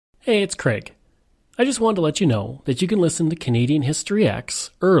Hey, it's Craig. I just wanted to let you know that you can listen to Canadian History X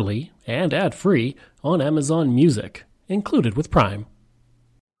early and ad-free on Amazon Music, included with Prime.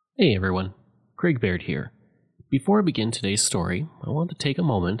 Hey everyone, Craig Baird here. Before I begin today's story, I want to take a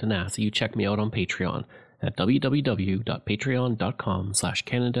moment and ask that you check me out on Patreon at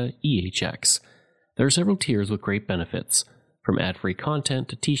www.patreon.com/CanadaEHX. There are several tiers with great benefits, from ad-free content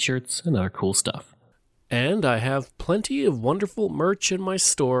to t-shirts and other cool stuff. And I have plenty of wonderful merch in my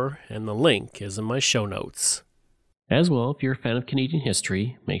store, and the link is in my show notes. As well, if you're a fan of Canadian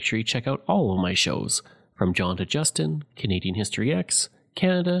history, make sure you check out all of my shows, from John to Justin, Canadian History X,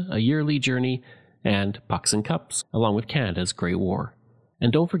 Canada, A Yearly Journey, and Pucks and Cups, along with Canada's Great War.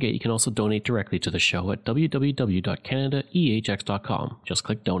 And don't forget you can also donate directly to the show at www.canadaehx.com. Just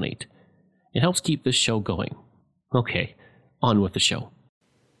click donate. It helps keep this show going. Okay, on with the show.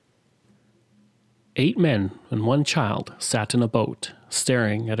 8 men and 1 child sat in a boat,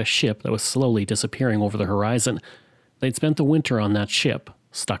 staring at a ship that was slowly disappearing over the horizon. They'd spent the winter on that ship,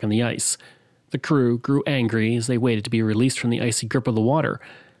 stuck in the ice. The crew grew angry as they waited to be released from the icy grip of the water.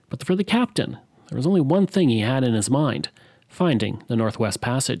 But for the captain, there was only one thing he had in his mind: finding the Northwest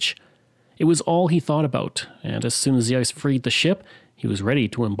Passage. It was all he thought about, and as soon as the ice freed the ship, he was ready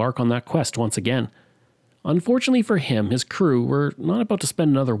to embark on that quest once again. Unfortunately for him, his crew were not about to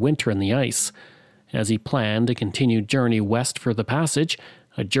spend another winter in the ice. As he planned a continued journey west for the passage,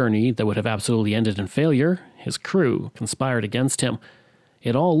 a journey that would have absolutely ended in failure, his crew conspired against him.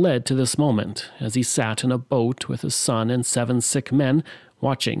 It all led to this moment, as he sat in a boat with his son and 7 sick men,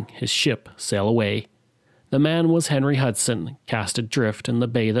 watching his ship sail away. The man was Henry Hudson, cast adrift in the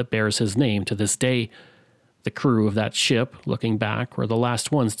bay that bears his name to this day. The crew of that ship, looking back, were the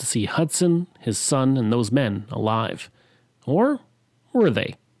last ones to see Hudson, his son, and those men alive. Or were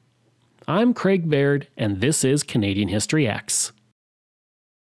they? I'm Craig Baird, and this is Canadian History X.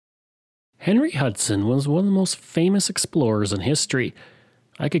 Henry Hudson was one of the most famous explorers in history.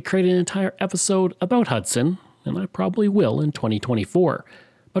 I could create an entire episode about Hudson, and I probably will in 2024.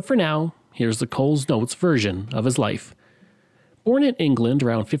 But for now, here's the Coles Notes version of his life. Born in England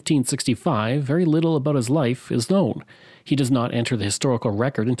around 1565, very little about his life is known. He does not enter the historical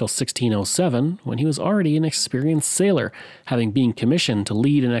record until 1607, when he was already an experienced sailor, having been commissioned to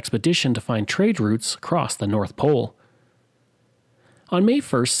lead an expedition to find trade routes across the North Pole. On May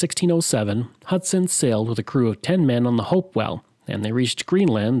 1st, 1607, Hudson sailed with a crew of 10 men on the Hopewell, and they reached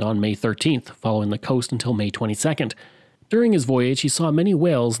Greenland on May 13th, following the coast until May 22nd. During his voyage, he saw many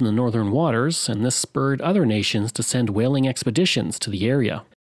whales in the northern waters, and this spurred other nations to send whaling expeditions to the area.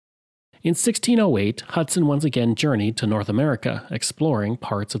 In 1608, Hudson once again journeyed to North America, exploring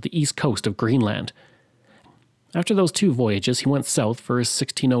parts of the east coast of Greenland. After those 2 voyages, he went south for his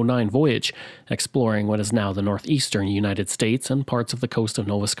 1609 voyage, exploring what is now the northeastern United States and parts of the coast of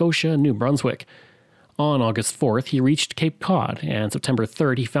Nova Scotia and New Brunswick. On August 4th, he reached Cape Cod, and September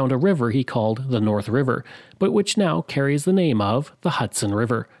 3rd he found a river he called the North River, but which now carries the name of the Hudson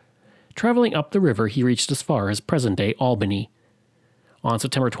River. Traveling up the river, he reached as far as present-day Albany. On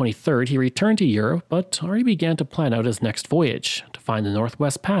September 23rd, he returned to Europe, but already began to plan out his next voyage, to find the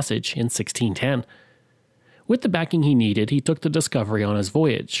Northwest Passage in 1610. With the backing he needed, he took the Discovery on his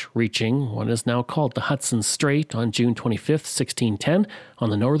voyage, reaching what is now called the Hudson Strait on June 25th, 1610, on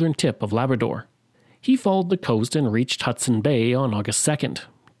the northern tip of Labrador. He followed the coast and reached Hudson Bay on August 2nd.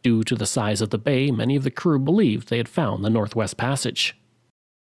 Due to the size of the bay, many of the crew believed they had found the Northwest Passage.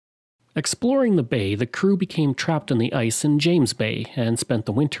 Exploring the bay, the crew became trapped in the ice in James Bay and spent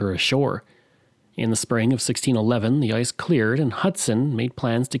the winter ashore. In the spring of 1611, the ice cleared and Hudson made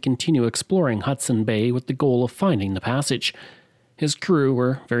plans to continue exploring Hudson Bay with the goal of finding the passage. His crew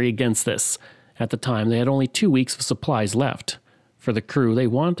were very against this. At the time, they had only 2 weeks of supplies left. For the crew, they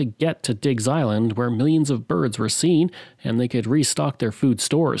wanted to get to Digges Island, where millions of birds were seen, and they could restock their food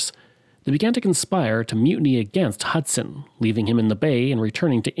stores. They began to conspire to mutiny against Hudson, leaving him in the bay and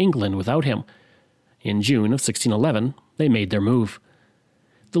returning to England without him. In June of 1611, they made their move.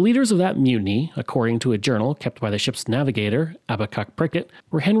 The leaders of that mutiny, according to a journal kept by the ship's navigator, Abacuck Prickett,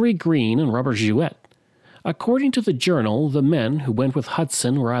 were Henry Green and Robert Jouett. According to the journal, the men who went with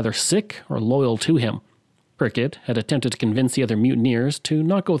Hudson were either sick or loyal to him. Prickett had attempted to convince the other mutineers to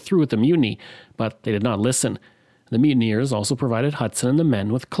not go through with the mutiny, but they did not listen. The mutineers also provided Hudson and the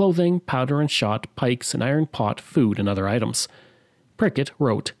men with clothing, powder and shot, pikes, an iron pot, food, and other items. Prickett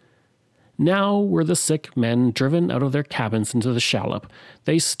wrote, "Now were the sick men driven out of their cabins into the shallop.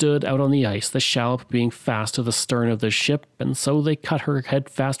 They stood out on the ice, the shallop being fast to the stern of the ship, and so they cut her head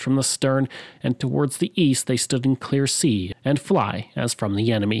fast from the stern, and towards the east they stood in clear sea, and fly as from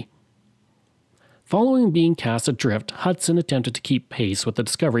the enemy." Following being cast adrift, Hudson attempted to keep pace with the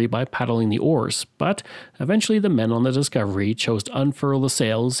Discovery by paddling the oars, but eventually the men on the Discovery chose to unfurl the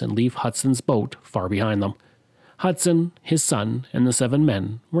sails and leave Hudson's boat far behind them. Hudson, his son, and the 7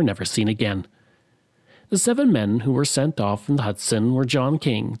 men were never seen again. The 7 men who were sent off in the Hudson were John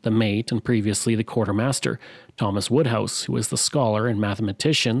King, the mate and previously the quartermaster, Thomas Woodhouse, who was the scholar and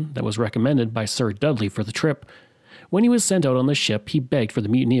mathematician that was recommended by Sir Dudley for the trip. When he was sent out on the ship, he begged for the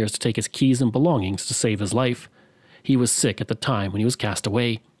mutineers to take his keys and belongings to save his life. He was sick at the time when he was cast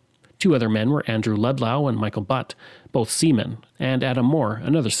away. 2 other men were Andrew Ludlow and Michael Butt, both seamen, and Adam Moore,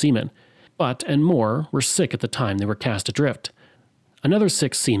 another seaman. Butt and Moore were sick at the time they were cast adrift. Another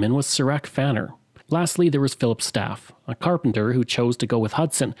 6th seaman was Sirac Fanner. Lastly, there was Philip Staff, a carpenter who chose to go with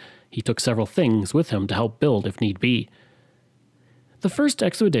Hudson. He took several things with him to help build if need be. The first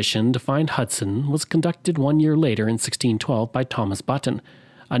expedition to find Hudson was conducted 1 year later in 1612 by Thomas Button.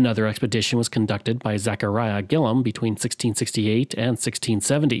 Another expedition was conducted by Zachariah Gillam between 1668 and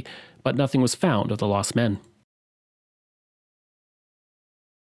 1670, but nothing was found of the lost men.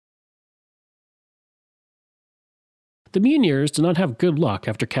 The mutineers did not have good luck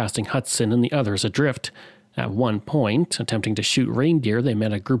after casting Hudson and the others adrift. At one point, attempting to shoot reindeer, they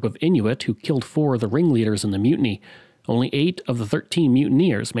met a group of Inuit who killed 4 of the ringleaders in the mutiny. Only 8 of the 13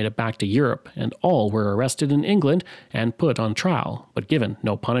 mutineers made it back to Europe, and all were arrested in England and put on trial, but given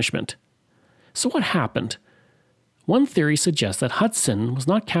no punishment. So what happened? One theory suggests that Hudson was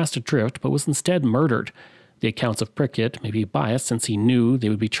not cast adrift, but was instead murdered. The accounts of Prickett may be biased since he knew they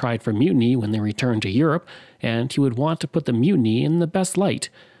would be tried for mutiny when they returned to Europe, and he would want to put the mutiny in the best light.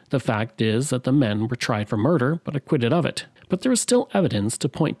 The fact is that the men were tried for murder, but acquitted of it. But there is still evidence to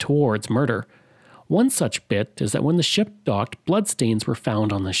point towards murder. One such bit is that when the ship docked, bloodstains were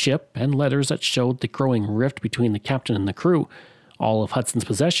found on the ship and letters that showed the growing rift between the captain and the crew. All of Hudson's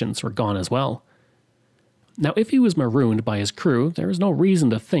possessions were gone as well. Now, if he was marooned by his crew, there is no reason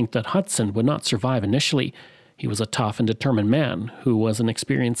to think that Hudson would not survive initially. He was a tough and determined man who was an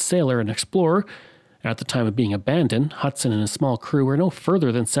experienced sailor and explorer. At the time of being abandoned, Hudson and his small crew were no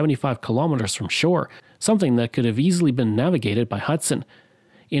further than 75 kilometers from shore, something that could have easily been navigated by Hudson.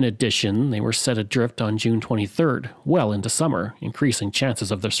 In addition, they were set adrift on June 23rd, well into summer, increasing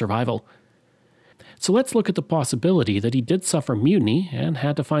chances of their survival. So let's look at the possibility that he did suffer mutiny and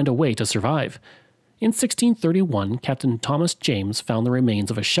had to find a way to survive. In 1631, Captain Thomas James found the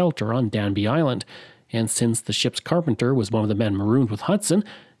remains of a shelter on Danby Island, and since the ship's carpenter was one of the men marooned with Hudson,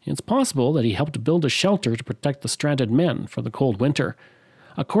 it's possible that he helped build a shelter to protect the stranded men for the cold winter.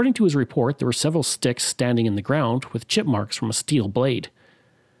 According to his report, there were several sticks standing in the ground with chip marks from a steel blade.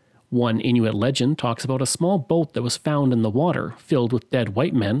 One Inuit legend talks about a small boat that was found in the water, filled with dead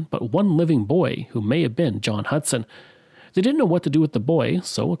white men, but one living boy who may have been John Hudson. They didn't know what to do with the boy,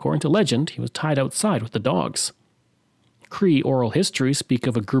 so according to legend, he was tied outside with the dogs. Cree oral histories speak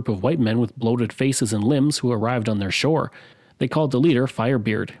of a group of white men with bloated faces and limbs who arrived on their shore. They called the leader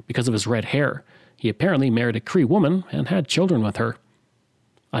Firebeard because of his red hair. He apparently married a Cree woman and had children with her.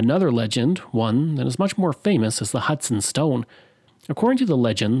 Another legend, one that is much more famous, is the Hudson Stone. According to the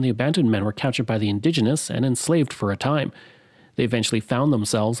legend, the abandoned men were captured by the Indigenous and enslaved for a time. They eventually found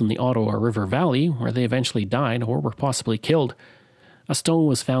themselves in the Ottawa River Valley, where they eventually died or were possibly killed. A stone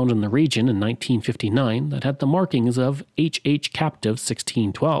was found in the region in 1959 that had the markings of H.H. Captive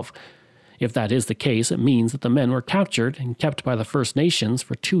 1612. If that is the case, it means that the men were captured and kept by the First Nations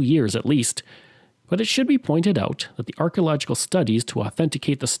for 2 years at least. But it should be pointed out that the archaeological studies to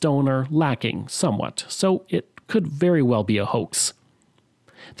authenticate the stone are lacking somewhat, so it could very well be a hoax.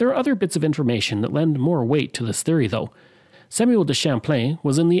 There are other bits of information that lend more weight to this theory, though. Samuel de Champlain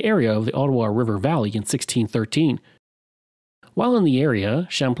was in the area of the Ottawa River Valley in 1613. While in the area,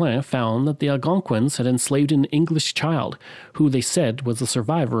 Champlain found that the Algonquins had enslaved an English child, who they said was the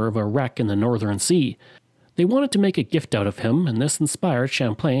survivor of a wreck in the Northern Sea. They wanted to make a gift out of him, and this inspired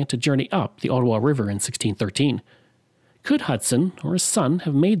Champlain to journey up the Ottawa River in 1613. Could Hudson or his son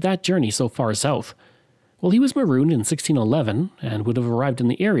have made that journey so far south? Well, he was marooned in 1611 and would have arrived in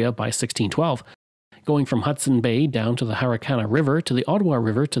the area by 1612. Going from Hudson Bay down to the Harricana River to the Ottawa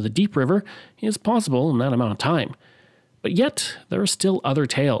River to the Deep River is possible in that amount of time. But yet, there are still other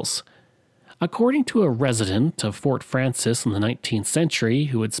tales. According to a resident of Fort Frances in the 19th century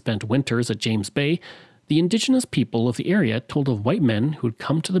who had spent winters at James Bay, the Indigenous people of the area told of white men who had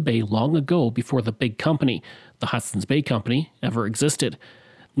come to the bay long ago before the big company, the Hudson's Bay Company, ever existed.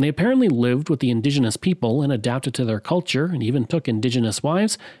 They apparently lived with the Indigenous people and adapted to their culture and even took Indigenous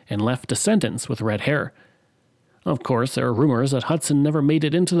wives and left descendants with red hair. Of course, there are rumors that Hudson never made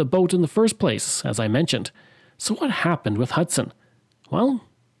it into the boat in the first place, as I mentioned. So what happened with Hudson? Well,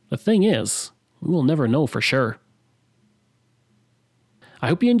 the thing is, We will never know for sure. I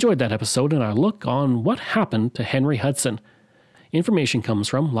hope you enjoyed that episode and our look on what happened to Henry Hudson. Information comes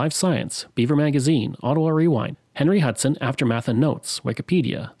from Live Science, Beaver Magazine, Ottawa Rewind, Henry Hudson, Aftermath and Notes,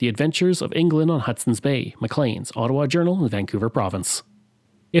 Wikipedia, The Adventures of England on Hudson's Bay, Maclean's, Ottawa Journal, and Vancouver Province.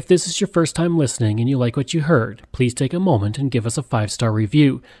 If this is your first time listening and you like what you heard, please take a moment and give us a 5-star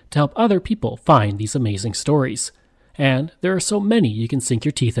review to help other people find these amazing stories. And there are so many you can sink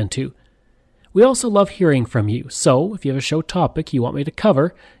your teeth into. We also love hearing from you, so if you have a show topic you want me to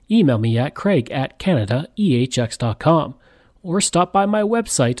cover, email me at craig@canadaehx.com or stop by my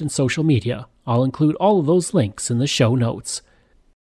website and social media. I'll include all of those links in the show notes.